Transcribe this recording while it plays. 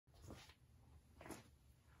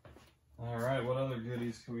All right, what other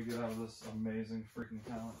goodies can we get out of this amazing freaking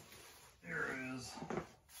pallet? Here it is.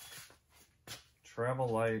 Travel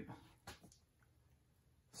Light.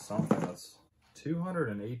 Something that's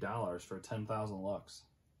 $208 for 10,000 lux.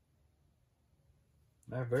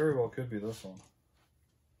 That very well could be this one.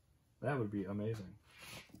 That would be amazing.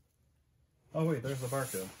 Oh wait, there's the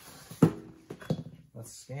barcode.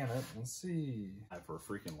 Let's scan it and see. For a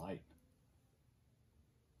freaking light.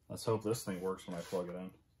 Let's hope this thing works when I plug it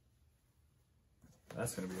in.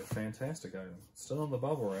 That's going to be a fantastic item. Still in the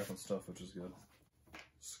bubble wrap and stuff, which is good.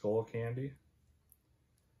 Skull candy.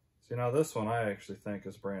 See, now this one I actually think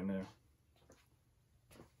is brand new.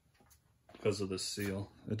 Because of this seal.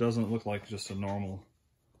 It doesn't look like just a normal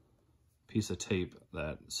piece of tape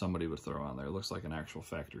that somebody would throw on there. It looks like an actual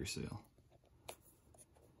factory seal.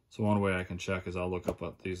 So one way I can check is I'll look up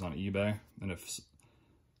these on eBay, and if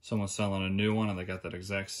someone's selling a new one and they got that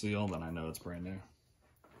exact seal, then I know it's brand new.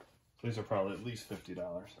 So these are probably at least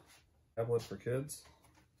 $50. Tablet for kids.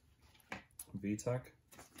 VTech.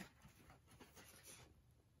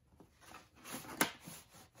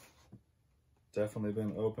 Definitely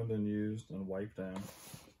been opened and used and wiped down.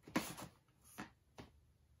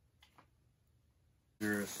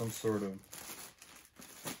 There is some sort of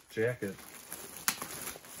jacket.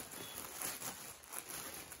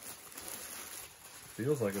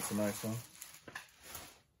 Feels like it's a nice one.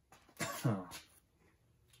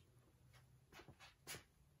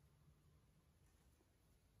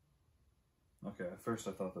 Okay, at first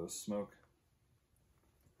I thought that was smoke,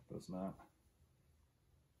 but it's not.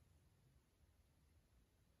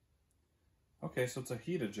 Okay, so it's a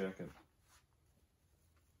heated jacket.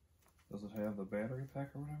 Does it have the battery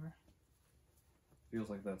pack or whatever? Feels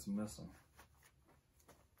like that's missing.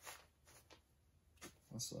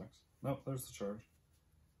 That sucks. Nope, there's the charge.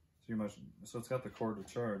 So it's got the cord to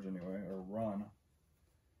charge anyway, or run.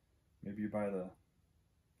 Maybe you buy the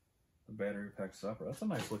battery pack separate. That's a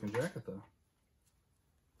nice looking jacket though.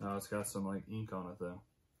 No, it's got some like ink on it though.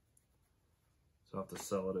 So I'll have to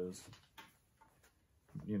sell it as,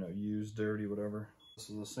 you know, used, dirty, whatever. This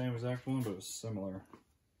is the same exact one, but it's similar.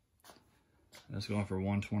 And it's going for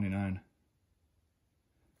 $129.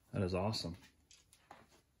 That is awesome.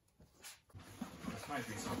 This might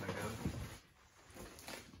be something good.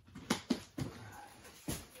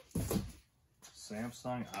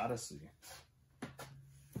 Samsung Odyssey.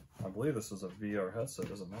 I believe this is a VR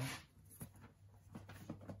headset, isn't it?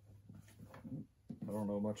 I don't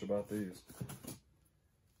know much about these.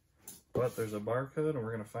 But there's a barcode and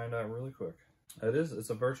we're going to find out really quick. It's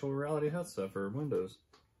a virtual reality headset for Windows.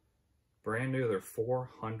 Brand new, they're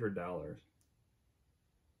 $400.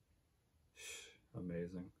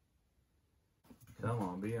 Amazing. Come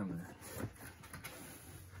on, be in there.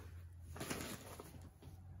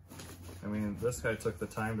 I mean, this guy took the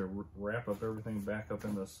time to wrap up everything back up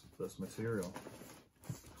in this material.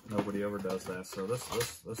 Nobody ever does that, so this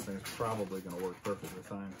thing's probably going to work perfectly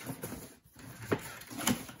fine.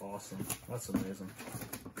 Awesome. That's amazing.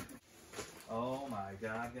 Oh my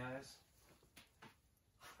god, guys.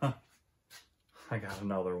 I got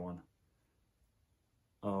another one.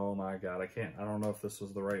 Oh my god, I don't know if this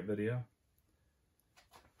was the right video.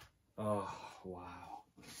 Oh, wow.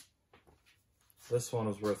 This one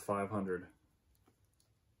was worth $500.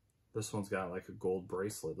 This one's got like a gold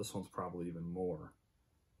bracelet. This one's probably even more.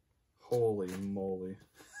 Holy moly.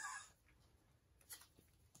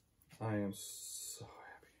 I am so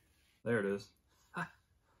happy. There it is.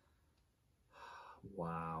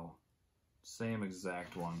 Wow. Same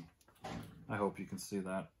exact one. I hope you can see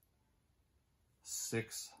that.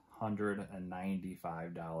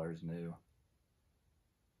 $695 new.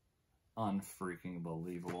 Unfreaking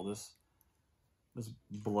believable. This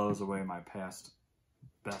blows away my past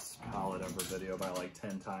best pallet ever video by like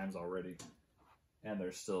 10 times already. And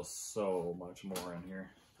there's still so much more in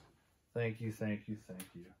here. Thank you, thank you, thank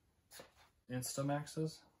you.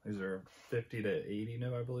 Instamaxes. These are 50 to 80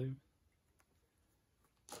 new, I believe.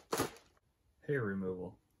 Hair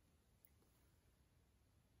removal.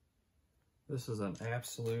 This is an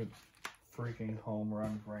absolute freaking home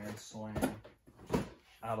run, grand slam.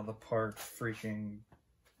 Out of the park, freaking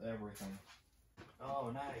everything.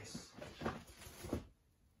 Oh, nice.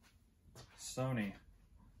 Sony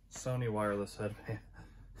wireless headband.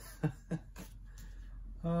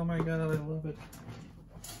 Oh my god, I love it.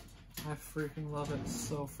 I freaking love it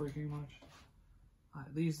so freaking much.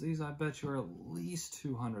 These I bet you are at least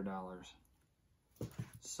 $200.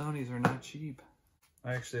 Sony's are not cheap.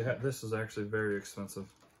 I actually have, this is actually very expensive.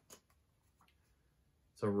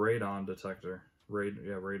 It's a radon detector.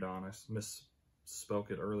 Radon. I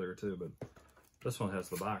misspoke it earlier too, but this one has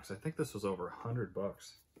the box. I think this was over $100.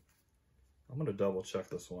 I'm gonna double check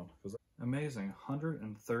this one because amazing,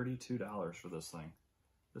 $132 for this thing.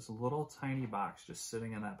 This little tiny box just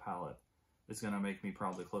sitting in that pallet is gonna make me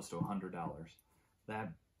probably close to $100.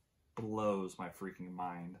 That blows my freaking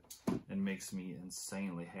mind and makes me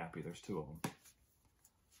insanely happy. There's 2 of them.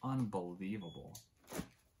 Unbelievable.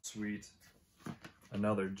 Sweet.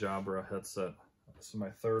 Another Jabra headset. This is my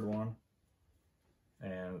 3rd one.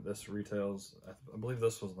 And this retails, I believe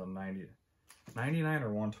this was the 99 or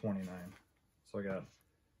 129. So I got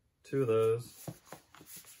 2 of those.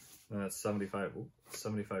 And that's 75.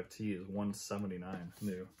 75T is 179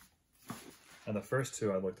 new. And the first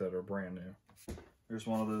 2 I looked at are brand new. Here's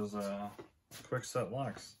one of those quick set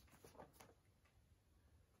locks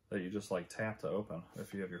that you just like tap to open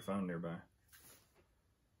if you have your phone nearby.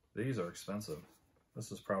 These are expensive.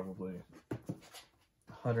 This is probably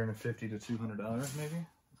 $150 to $200 maybe,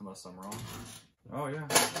 unless I'm wrong. Oh yeah,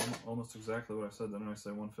 almost exactly what I said. Didn't I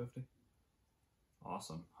say 150?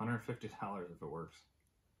 Awesome, $150 if it works.